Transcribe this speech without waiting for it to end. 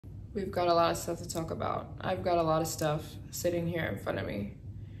we've got a lot of stuff to talk about. I've got a lot of stuff sitting here in front of me.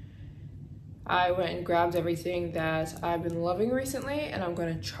 I went and grabbed everything that I've been loving recently, and I'm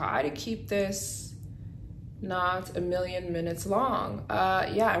gonna try to keep this not a million minutes long.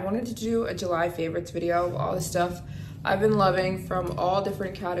 Yeah, I wanted to do a July favorites video of all the stuff I've been loving from all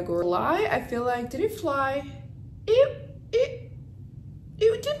different categories. July, I feel like, did it fly? It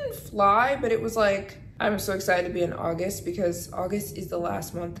didn't fly, but it was like, I'm so excited to be in August because August is the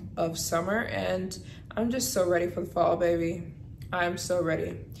last month of summer and I'm just so ready for the fall, baby. I'm so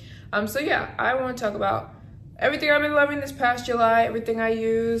ready. So yeah, I want to talk about everything I've been loving this past July, everything I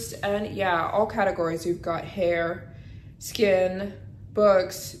used, and yeah, all categories. We've got hair, skin,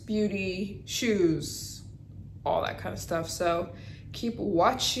 books, beauty, shoes, all that kind of stuff. So keep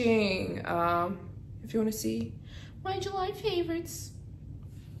watching if you want to see my July favorites.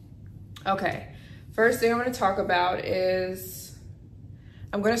 Okay, first thing I'm going to talk about is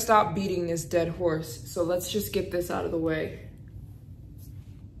I'm going to stop beating this dead horse. So let's just get this out of the way.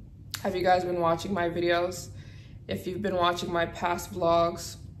 Have you guys been watching my videos? If you've been watching my past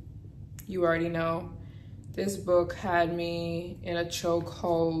vlogs, you already know this book had me in a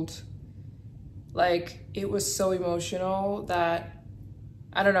chokehold. Like, it was so emotional that,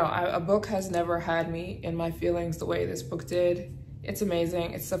 I don't know, a book has never had me in my feelings the way this book did. It's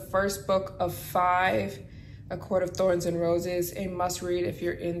amazing. It's the first book of 5, A Court of Thorns and Roses, a must read if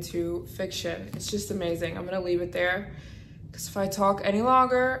you're into fiction. It's just amazing. I'm gonna leave it there because if I talk any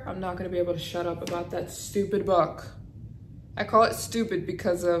longer, I'm not gonna be able to shut up about that stupid book. I call it stupid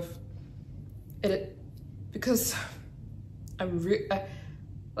because of it, because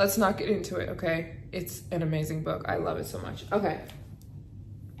let's not get into it, okay? It's an amazing book. I love it so much. Okay.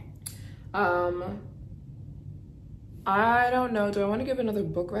 I don't know, do I want to give another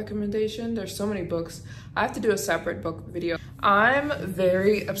book recommendation? There's so many books. I have to do a separate book video. I'm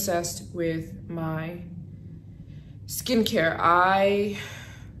very obsessed with my skincare. I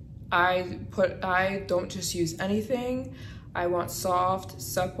don't just use anything. I want soft,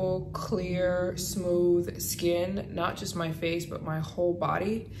 supple, clear, smooth skin, not just my face, but my whole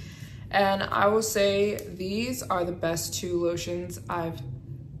body. And I will say these are the best 2 lotions I've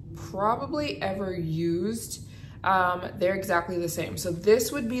probably ever used. They're exactly the same. So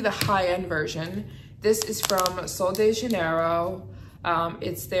this would be the high-end version. This is from Sol de Janeiro.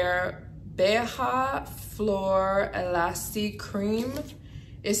 It's their Beja Flor Elastic Cream.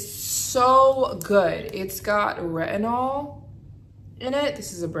 It's so good. It's got retinol in it.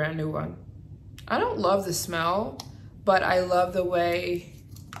 This is a brand new one. I don't love the smell, but I love the way,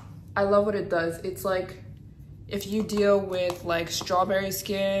 I love what it does. It's like, if you deal with like strawberry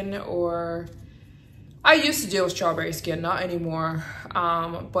skin, or I used to deal with strawberry skin, not anymore.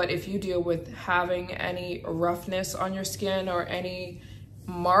 But if you deal with having any roughness on your skin or any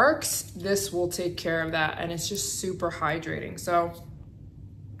marks, this will take care of that. And it's just super hydrating. So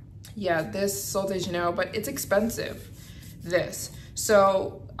yeah, this Sol de Janeiro, but it's expensive, this.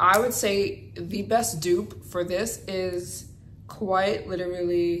 So I would say the best dupe for this is quite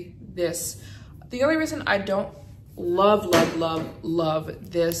literally this. The only reason I don't love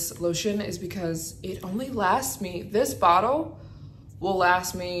this lotion is because it only lasts me, this bottle will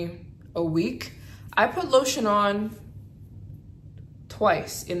last me a week. I put lotion on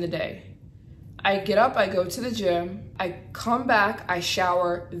twice in the day. I get up, I go to the gym, I come back, I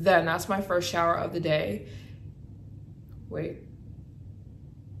shower, then that's my first shower of the day. Wait.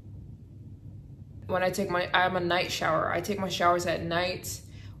 When I'm a night shower. I take my showers at night,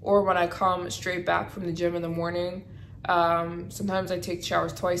 or when I come straight back from the gym in the morning. Sometimes I take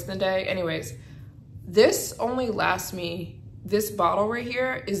showers twice in the day. Anyways, this only lasts me, this bottle right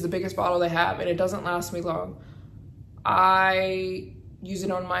here is the biggest bottle they have, and it doesn't last me long. I use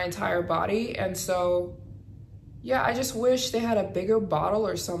it on my entire body, and so yeah, I just wish they had a bigger bottle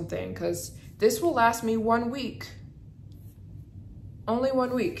or something, because this will last me 1 week. Only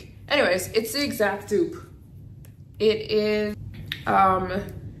 1 week. Anyways, it's the exact dupe. It is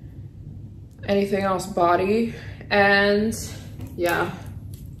anything else body, and yeah,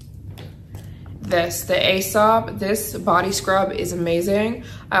 the Aesop, this body scrub is amazing.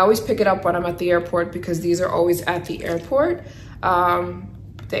 I always pick it up when I'm at the airport because these are always at the airport.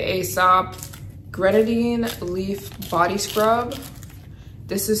 The Aesop Grenadine Leaf Body Scrub.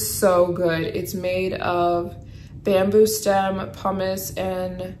 This is so good. It's made of bamboo stem, pumice,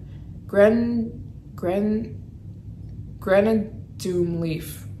 and grenadine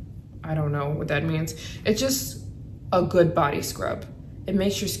leaf. I don't know what that means. It's just a good body scrub. It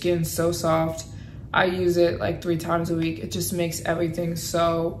makes your skin so soft. I use it like 3 times a week. It just makes everything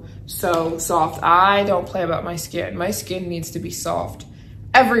so soft. I don't play about my skin. My skin needs to be soft.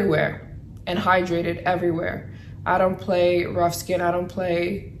 everywhere and hydrated everywhere. I don't play rough skin. I don't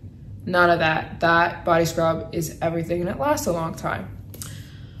play none of that. That body scrub is everything and it lasts a long time.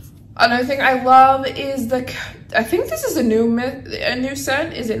 Another thing I love is I think this is a new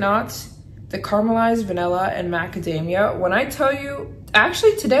scent, is it not? The caramelized vanilla and macadamia. When I tell you,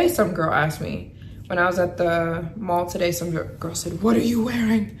 actually today some girl asked me, when I was at the mall today, some girl said, "What are you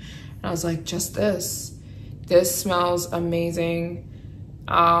wearing?" And I was like, "Just this." This smells amazing.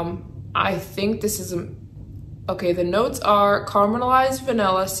 I think this is, okay, the notes are caramelized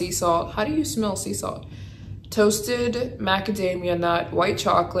vanilla, sea salt. How do you smell sea salt? Toasted macadamia nut, white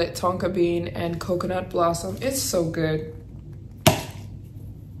chocolate, tonka bean, and coconut blossom. It's so good.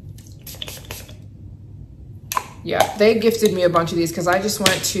 Yeah, they gifted me a bunch of these because I just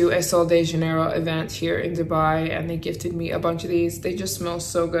went to a Sol de Janeiro event here in Dubai and they gifted me a bunch of these. They just smell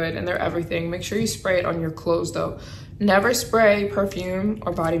so good and they're everything. Make sure you spray it on your clothes though. Never spray perfume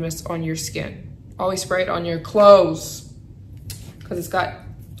or body mist on your skin. Always spray it on your clothes because it's got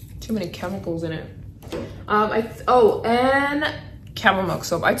too many chemicals in it. And camel milk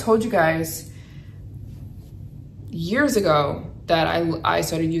soap. I told you guys years ago that I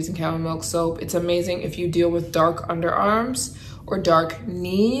started using camel milk soap. It's amazing if you deal with dark underarms or dark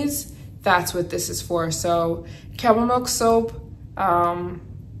knees. That's what this is for. So camel milk soap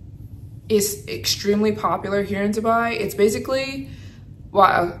is extremely popular here in Dubai. It's basically,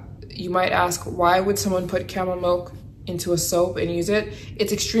 why you might ask, why would someone put camel milk into a soap and use it?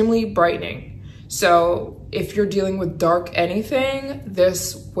 It's extremely brightening. So if you're dealing with dark anything,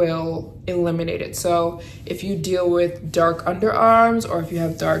 this will eliminate it. So if you deal with dark underarms, or if you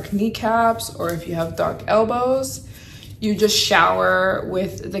have dark kneecaps, or if you have dark elbows, you just shower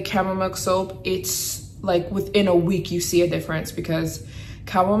with the camel milk soap. It's like within a week you see a difference because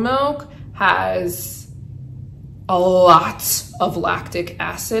camel milk has a lot of lactic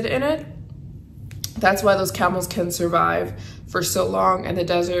acid in it. That's why those camels can survive for so long in the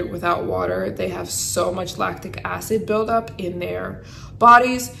desert without water. They have so much lactic acid buildup in their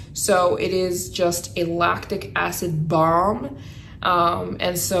bodies. So it is just a lactic acid bomb.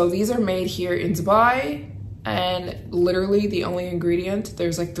 And so these are made here in Dubai, and literally the only ingredient,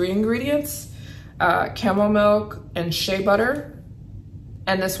 there's like 3 ingredients, camel milk and shea butter.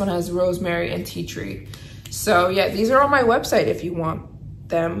 And this one has rosemary and tea tree. So yeah, these are on my website. If you want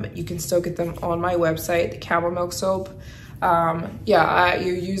them, you can still get them on my website, the camel milk soap.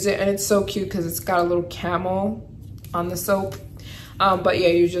 You use it and it's so cute because it's got a little camel on the soap. But yeah,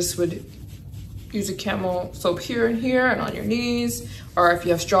 you just would use a camel soap here and here and on your knees, or if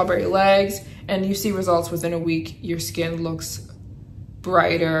you have strawberry legs, and you see results within a week. Your skin looks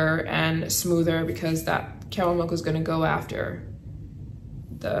brighter and smoother because that camel milk is going to go after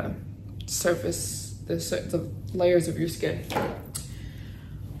the surface, the layers of your skin.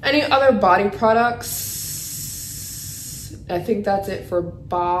 Any other body products? I think that's it for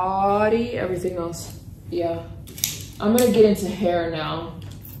body. Everything else, yeah. I'm gonna get into hair now.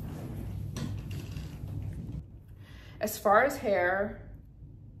 As far as hair,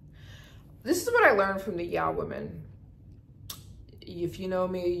 this is what I learned from the Yao women. If you know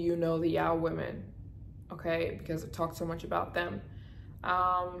me, you know the Yao women, okay? Because I've talked so much about them.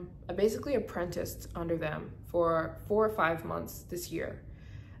 I basically apprenticed under them for 4 or 5 months this year.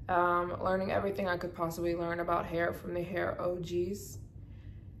 Learning everything I could possibly learn about hair from the hair OGs.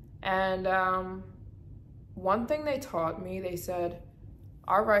 And one thing they taught me, they said,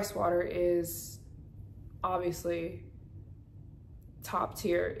 our rice water is obviously top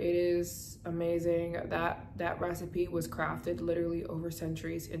tier. It is amazing. That recipe was crafted literally over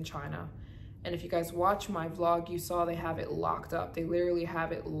centuries in China. And if you guys watch my vlog, you saw they have it locked up. They literally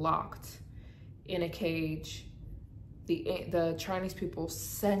have it locked in a cage. The Chinese people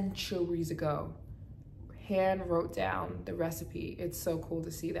centuries ago hand wrote down the recipe. It's so cool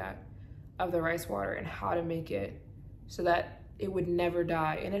to see that, of the rice water and how to make it so that it would never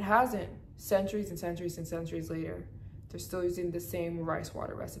die. And it hasn't. Centuries and centuries and centuries later, they're still using the same rice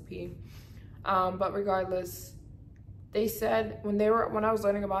water recipe. But regardless, they said when I was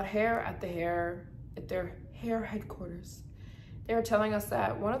learning about hair at their hair headquarters, they were telling us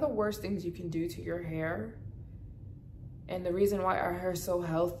that one of the worst things you can do to your hair, and the reason why our hair is so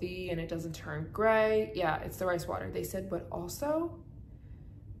healthy and it doesn't turn gray, yeah, it's the rice water. They said, but also,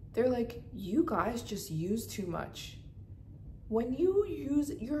 they're like, you guys just use too much. When you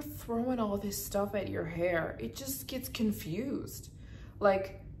you're throwing all this stuff at your hair, it just gets confused.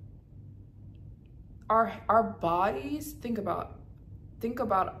 Like, our bodies, think about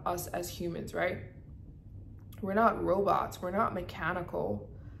us as humans, right? We're not robots, we're not mechanical.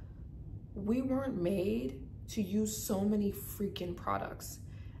 We weren't made to use so many freaking products.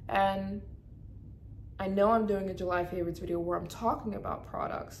 And I know I'm doing a July favorites video where I'm talking about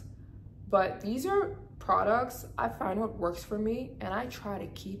products, but these are products, I find what works for me, and I try to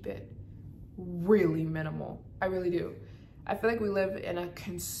keep it really minimal. I really do. I feel like we live in a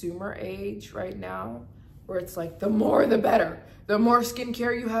consumer age right now where it's like the more the better. The more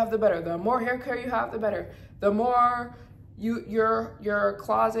skincare you have, the better. The more hair care you have, the better. The more your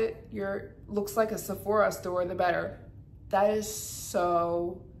closet looks like a Sephora store, the better. That is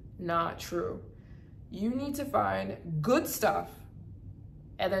so not true. You need to find good stuff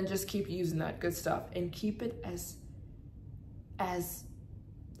and then just keep using that good stuff and keep it as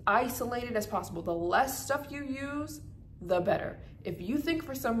isolated as possible. The less stuff you use, the better. If you think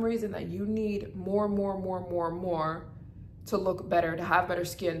for some reason that you need more to look better, to have better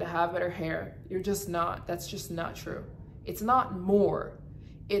skin, to have better hair, you're just not. That's just not true. It's not more.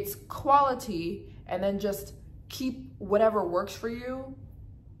 It's quality, and then just keep whatever works for you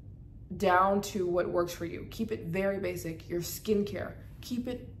down to what works for you. Keep it very basic. Your skincare, keep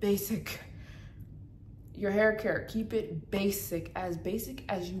it basic. Your hair care, keep it basic as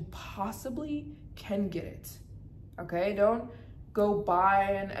you possibly can get it. Okay, don't go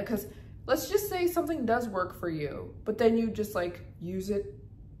buy because let's just say something does work for you, but then you just like use it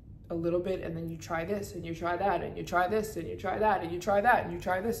a little bit and then you try this and you try that and you try this and you try that and you try that and you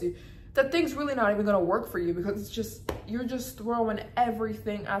try this. That thing's really not even gonna work for you because it's just, you're just throwing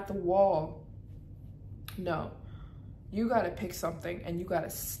everything at the wall. No, you gotta pick something and you gotta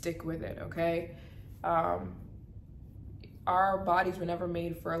stick with it, okay? Our bodies were never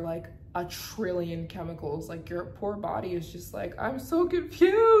made for like 1 trillion chemicals. Like your poor body is just like, I'm so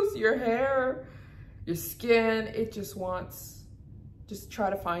confused. Your hair, your skin, it just wants, just try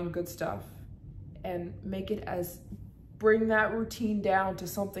to find good stuff and make it bring that routine down to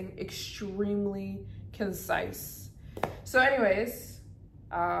something extremely concise. So anyways,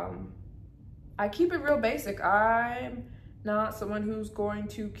 I keep it real basic. I'm not someone who's going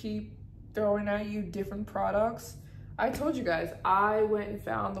to keep throwing at you different products. I told you guys, I went and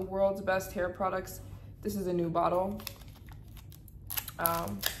found the world's best hair products. This is a new bottle.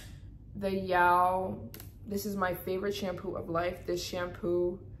 The Yao, this is my favorite shampoo of life. This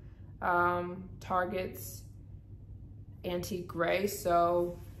shampoo targets anti-gray.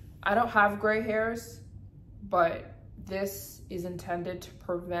 So I don't have gray hairs, but this is intended to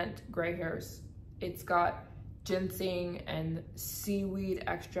prevent gray hairs. It's got ginseng and seaweed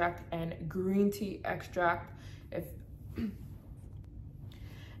extract and green tea extract.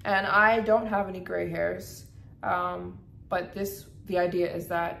 And I don't have any gray hairs, but the idea is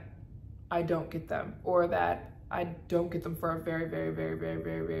that I don't get them, or that I don't get them for a very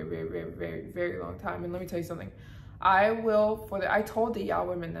long time. And let me tell you something. I told the Yao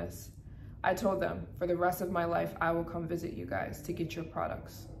women this. I told them for the rest of my life, I will come visit you guys to get your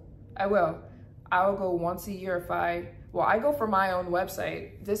products. I will go once a year I go for my own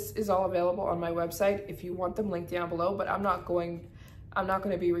website. This is all available on my website if you want them, linked down below, but I'm not going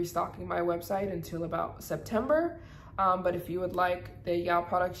to be restocking my website until about September. But if you would like the Yao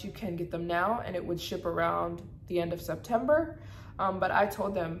products, you can get them now, and it would ship around the end of September. But I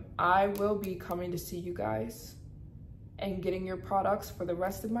told them I will be coming to see you guys and getting your products for the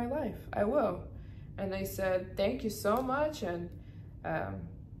rest of my life. I will. And they said, thank you so much. And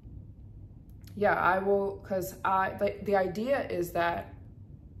yeah, I will, because the idea is that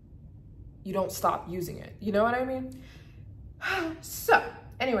you don't stop using it. You know what I mean? So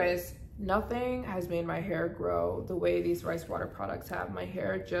anyways, nothing has made my hair grow the way these rice water products have. My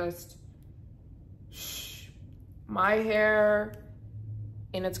hair just, my hair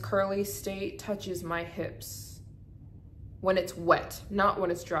in its curly state touches my hips when it's wet, not when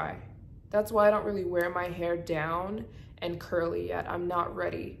it's dry. That's why I don't really wear my hair down and curly yet. I'm not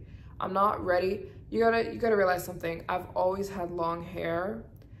ready. I'm not ready. You gotta realize something. I've always had long hair.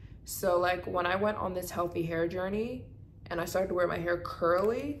 So like when I went on this healthy hair journey and I started to wear my hair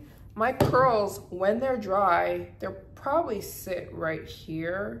curly, my curls, when they're dry, they'll probably sit right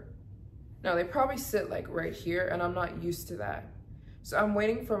here. No, they probably sit like right here, and I'm not used to that. So I'm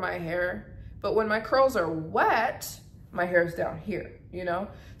waiting for my hair, but when my curls are wet, my hair's down here, you know?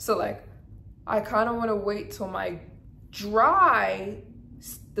 So like, I kind of want to wait till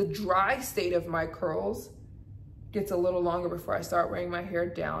the dry state of my curls gets a little longer before I start wearing my hair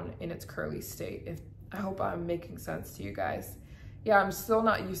down in its curly state. I hope I'm making sense to you guys. Yeah, I'm still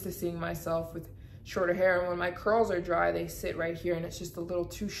not used to seeing myself with shorter hair, and when my curls are dry, they sit right here, and it's just a little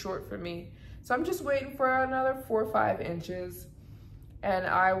too short for me. So I'm just waiting for another 4 or 5 inches, and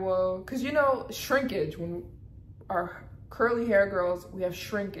I will, because you know, shrinkage, when our curly hair girls, we have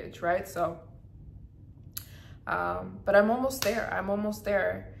shrinkage, right? So But I'm almost there. I'm almost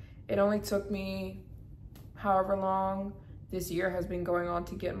there. It only took me however long this year has been going on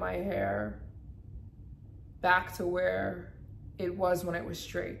to get my hair back to where it was when it was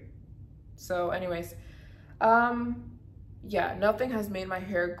straight. So anyways, yeah, nothing has made my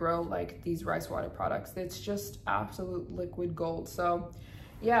hair grow like these rice water products. It's just absolute liquid gold. So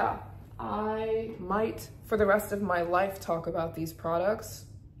yeah, I might for the rest of my life talk about these products.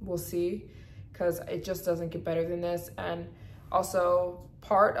 We'll see, because it just doesn't get better than this. And also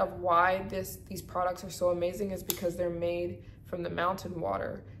part of why these products are so amazing is because they're made from the mountain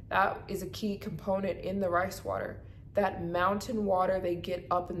water. That is a key component in the rice water. That mountain water they get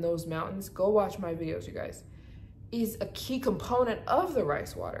up in those mountains, go watch my videos, you guys, is a key component of the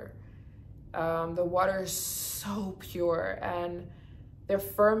rice water. The water is so pure, and they're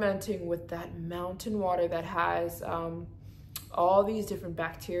fermenting with that mountain water that has all these different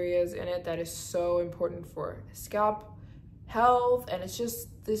bacterias in it that is so important for scalp health. And it's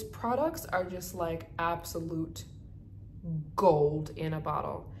just, these products are just like absolute gold in a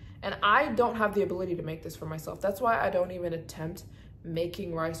bottle. And I don't have the ability to make this for myself. That's why I don't even attempt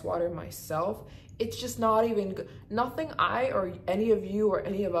making rice water myself. It's just not even good. Nothing I or any of you or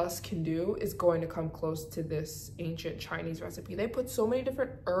any of us can do is going to come close to this ancient Chinese recipe. They put so many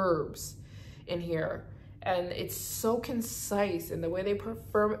different herbs in here, and it's so concise in the way they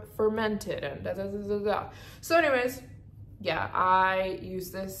ferment it and da da da da da. So anyways, yeah, I use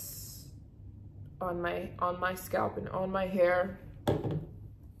this on my scalp and on my hair.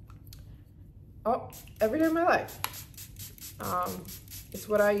 Every day of my life. It's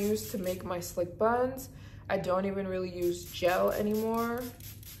what I use to make my slick buns. I don't even really use gel anymore.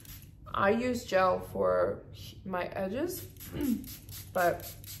 I use gel for my edges, but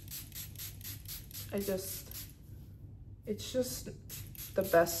it's just the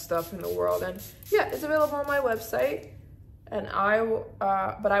best stuff in the world. And yeah, it's available on my website, and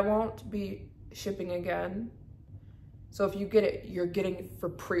but I won't be shipping again. So if you get it, you're getting it for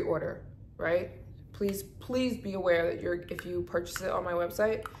pre-order, right? Please be aware that if you purchase it on my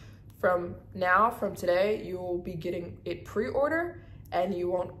website, from today, you will be getting it pre-order, and you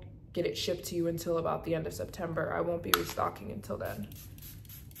won't get it shipped to you until about the end of September. I won't be restocking until then.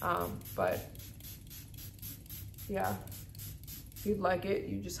 But yeah, if you'd like it,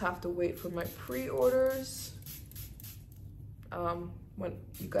 you just have to wait for my pre-orders. When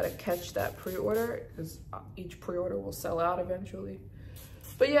you gotta catch that pre-order, because each pre-order will sell out eventually.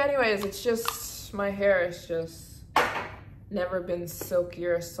 But yeah, anyways, it's just, my hair is just never been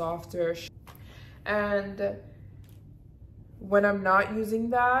silkier, softer. And when I'm not using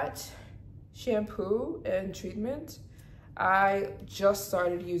that shampoo and treatment, I just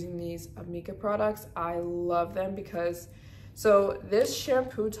started using these Amika products. I love them because, so this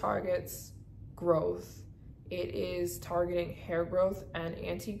shampoo targets growth. It is targeting hair growth and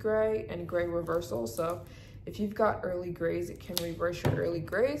anti-gray and gray reversal. So if you've got early grays, it can reverse your early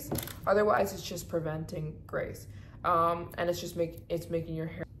grays. Otherwise, it's just preventing grays. And it's making your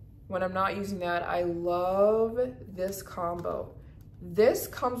hair. When I'm not using that, I love this combo. This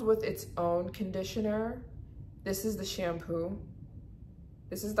comes with its own conditioner. This is the shampoo.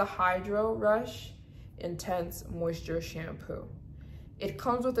 This is the Hydro Rush Intense Moisture Shampoo. It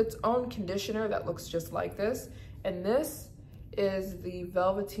comes with its own conditioner that looks just like this. And this is the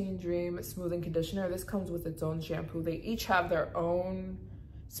Velveteen Dream Smoothing Conditioner. This comes with its own shampoo. They each have their own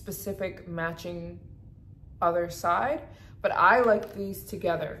specific matching other side, but I like these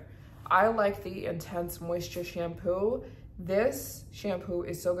together. I like the Intense Moisture Shampoo. This shampoo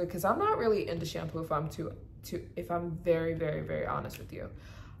is so good because I'm not really into shampoo if I'm very, very, very honest with you.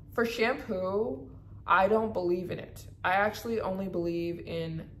 For shampoo, I don't believe in it. I actually only believe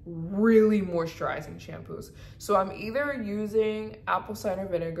in really moisturizing shampoos. So I'm either using apple cider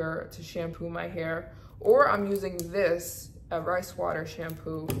vinegar to shampoo my hair, or I'm using this, a rice water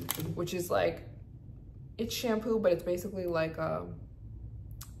shampoo, which is like, it's shampoo, but it's basically like a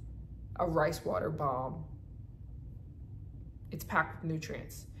rice water balm. It's packed with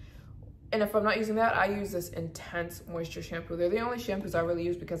nutrients. And if I'm not using that, I use this Intense Moisture Shampoo. They're the only shampoos I really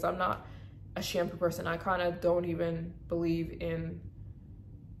use because I'm not a shampoo person. I kind of don't even believe in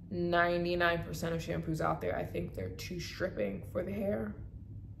 99% of shampoos out there. I think they're too stripping for the hair.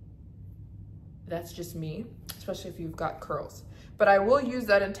 That's just me, especially if you've got curls. But I will use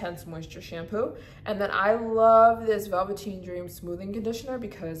that Intense Moisture Shampoo. And then I love this Velveteen Dream Smoothing Conditioner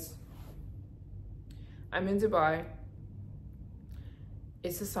because I'm in Dubai.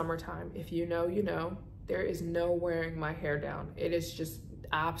 It's the summertime. If you know, you know. There is no wearing my hair down. It is just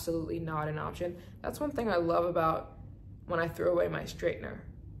absolutely not an option. That's one thing I love about when I throw away my straightener.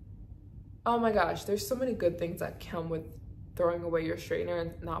 Oh my gosh, there's so many good things that come with throwing away your straightener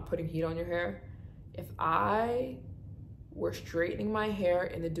and not putting heat on your hair. If I were straightening my hair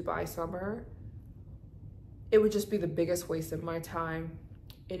in the Dubai summer, it would just be the biggest waste of my time.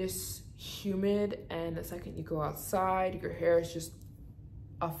 It is humid, and the second you go outside, your hair is just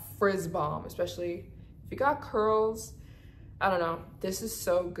a frizz bomb, especially if you got curls. I don't know, this is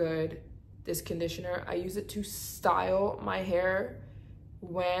so good, this conditioner. I use it to style my hair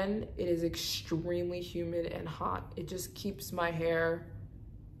when it is extremely humid and hot. It just keeps my hair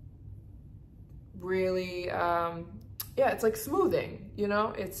really, yeah, it's like smoothing, you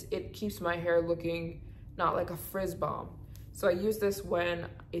know? It keeps my hair looking not like a frizz bomb. So I use this when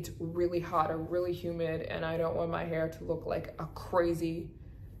it's really hot or really humid and I don't want my hair to look like a crazy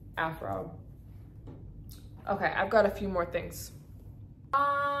afro. Okay, I've got a few more things.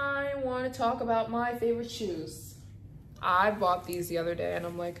 I want to talk about my favorite shoes. I bought these the other day and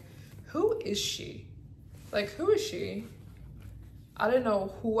I'm like, who is she? Like, who is she? I didn't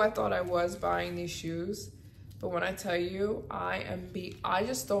know who I thought I was buying these shoes, but when I tell you, I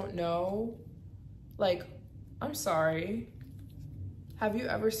just don't know. Like, I'm sorry. Have you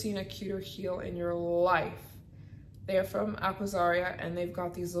ever seen a cuter heel in your life? They're from Aquazaria and they've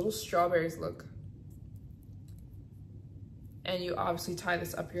got these little strawberries, look. And you obviously tie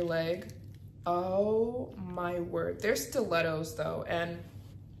this up your leg. Oh my word. They're stilettos though, and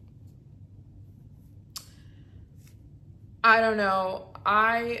I don't know.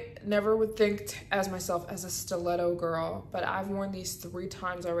 I never would think as myself as a stiletto girl, but I've worn these 3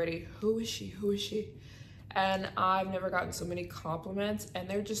 times already. Who is she? Who is she? And I've never gotten so many compliments, and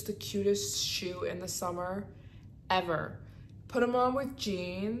they're just the cutest shoe in the summer ever. Put them on with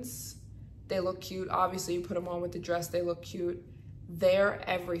jeans, they look cute. Obviously, you put them on with the dress, they look cute. They're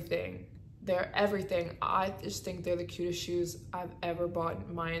everything. They're everything. I just think they're the cutest shoes I've ever bought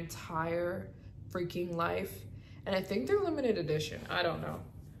in my entire freaking life. And I think they're limited edition. I don't know.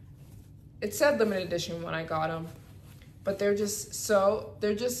 It said limited edition when I got them, but they're just so,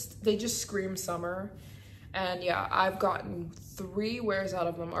 they just scream summer. And yeah, I've gotten 3 wears out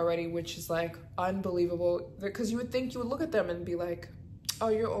of them already, which is like unbelievable. Because you would think you would look at them and be like,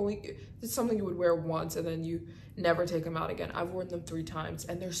 oh, it's something you would wear once and then you never take them out again. I've worn them 3 times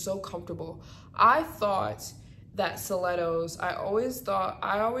and they're so comfortable. I thought that stilettos, I always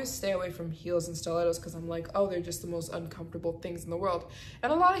stay away from heels and stilettos because I'm like, oh, they're just the most uncomfortable things in the world.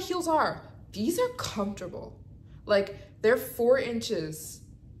 And a lot of heels are. These are comfortable. Like, they're 4 inches,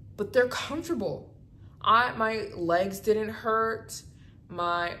 but they're comfortable. My legs didn't hurt,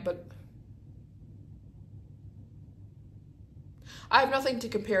 but I have nothing to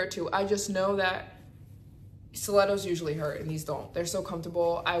compare it to. I just know that stilettos usually hurt and these don't. They're so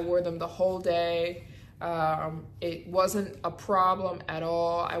comfortable. I wore them the whole day. It wasn't a problem at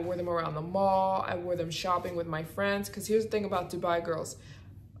all. I wore them around the mall. I wore them shopping with my friends. Because here's the thing about Dubai girls.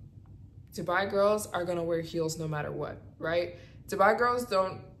 Dubai girls are gonna wear heels no matter what, right? Dubai girls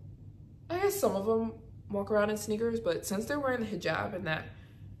don't, I guess some of them walk around in sneakers, but since they're wearing the hijab and that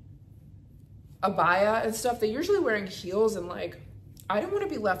abaya and stuff, they're usually wearing heels, and like, I didn't want to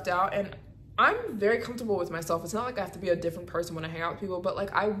be left out, and I'm very comfortable with myself. It's not like I have to be a different person when I hang out with people, but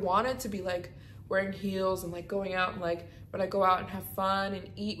like, I wanted to be like wearing heels and like going out, and like when I go out and have fun and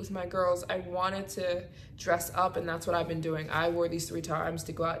eat with my girls, I wanted to dress up, and that's what I've been doing. I wore these 3 times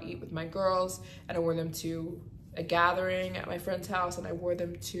to go out and eat with my girls, and I wore them to a gathering at my friend's house, and I wore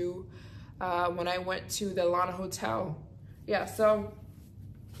them to when I went to the Lana Hotel. Yeah, so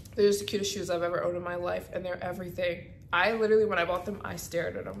they're just the cutest shoes I've ever owned in my life, and they're everything. I literally, when I bought them, I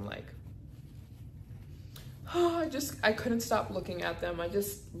stared at them like, oh, I couldn't stop looking at them. I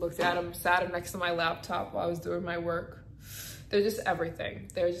just looked at them, sat them next to my laptop while I was doing my work. They're just everything.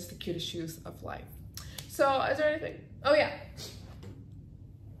 They're just the cutest shoes of life. So is there anything? Oh yeah.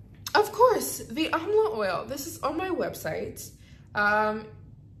 Of course, the alma oil. This is on my website.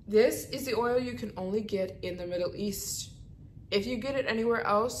 This is the oil you can only get in the Middle East. If you get it anywhere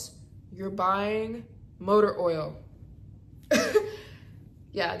else, you're buying motor oil.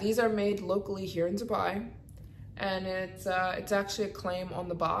 Yeah, these are made locally here in Dubai, and it's actually a claim on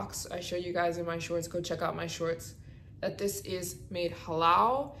the box. I show you guys in my shorts. Go check out my shorts. That this is made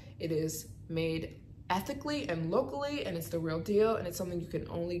halal. It is made ethically and locally, and it's the real deal. And it's something you can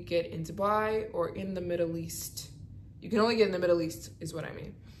only get in Dubai or in the Middle East. You can only get in the Middle East, is what I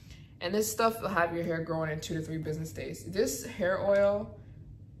mean. And this stuff will have your hair growing in 2 to 3 business days. This hair oil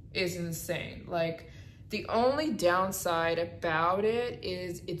is insane. Like, the only downside about it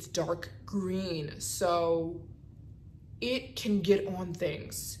is it's dark green. So it can get on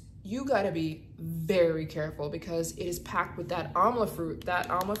things. you gotta be very careful because it is packed with that alma fruit. That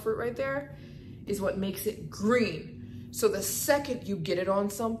alma fruit right there is what makes it green. So the second you get it on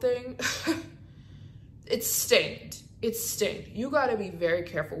something, it's stained. It's stained. You gotta be very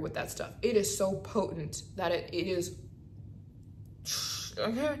careful with that stuff. It is so potent that it is,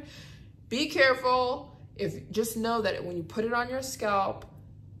 okay? Be careful. Just know that when you put it on your scalp,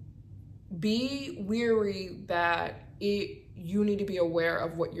 be weary that you need to be aware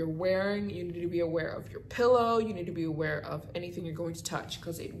of what you're wearing. You need to be aware of your pillow. You need to be aware of anything you're going to touch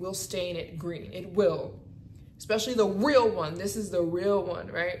because it will stain it green. It will, especially the real one. This is the real one,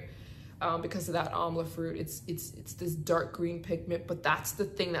 right? Because of that alma fruit. It's this dark green pigment, but that's the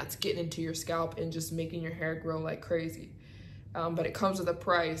thing that's getting into your scalp and just making your hair grow like crazy. But it comes with a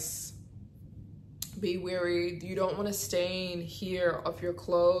price. Be wary. You don't want to stain here of your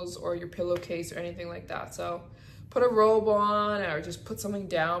clothes or your pillowcase or anything like that. So put a robe on or just put something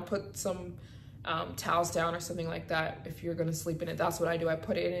down, put some towels down or something like that if you're gonna sleep in it. That's what I do. I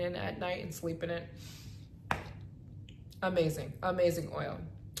put it in at night and sleep in it. Amazing, amazing oil.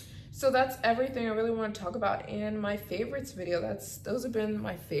 So that's everything I really want to talk about in my favorites video. Those have been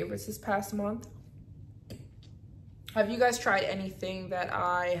my favorites this past month. Have you guys tried anything that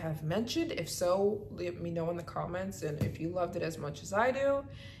I have mentioned? If so, let me know in the comments, and if you loved it as much as I do.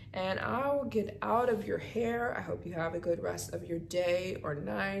 And I will get out of your hair. I hope you have a good rest of your day or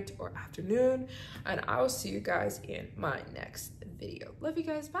night or afternoon, and I will see you guys in my next video. Love you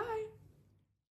guys. Bye.